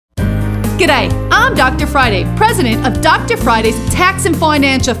G'day, I'm Dr. Friday, president of Dr. Friday's Tax and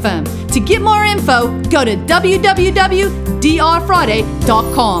Financial Firm. To get more info, go to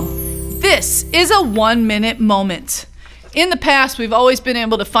www.drfriday.com. This is a 1-minute moment. In the past, we've always been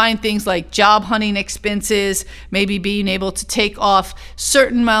able to find things like job hunting expenses, maybe being able to take off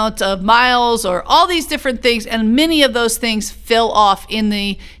certain amount of miles or all these different things, and many of those things fell off in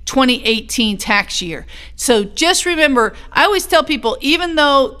the 2018 tax year. So just remember, I always tell people, even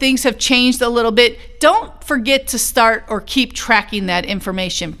though things have changed a little bit, don't forget to start or keep tracking that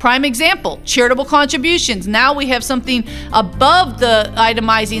information. Prime example, charitable contributions. Now we have something above the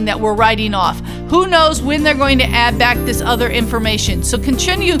itemizing that we're writing off. Who knows when they're going to add back this other information. So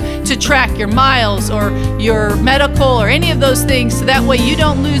continue to track your miles or your medical or any of those things so that way you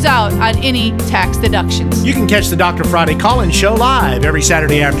don't lose out on any tax deductions. You can catch the Dr. Friday call-in show live every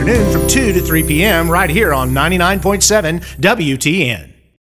Saturday afternoon from 2 to 3 p.m. right here on 99.7 WTN.